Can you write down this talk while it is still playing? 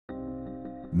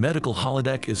Medical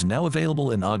Holodeck is now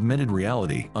available in augmented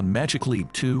reality on Magic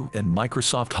Leap 2 and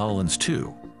Microsoft HoloLens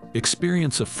 2.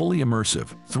 Experience a fully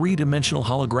immersive, three-dimensional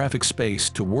holographic space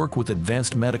to work with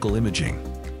advanced medical imaging.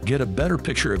 Get a better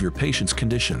picture of your patient's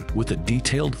condition with a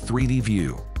detailed 3D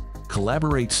view.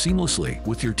 Collaborate seamlessly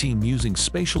with your team using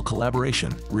spatial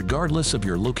collaboration, regardless of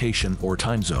your location or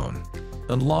time zone.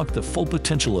 Unlock the full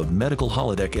potential of Medical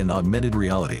Holodeck in augmented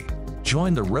reality.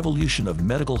 Join the revolution of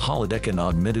Medical Holodeck in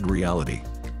augmented reality.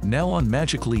 Now on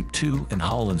Magic Leap 2 and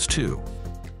HoloLens 2.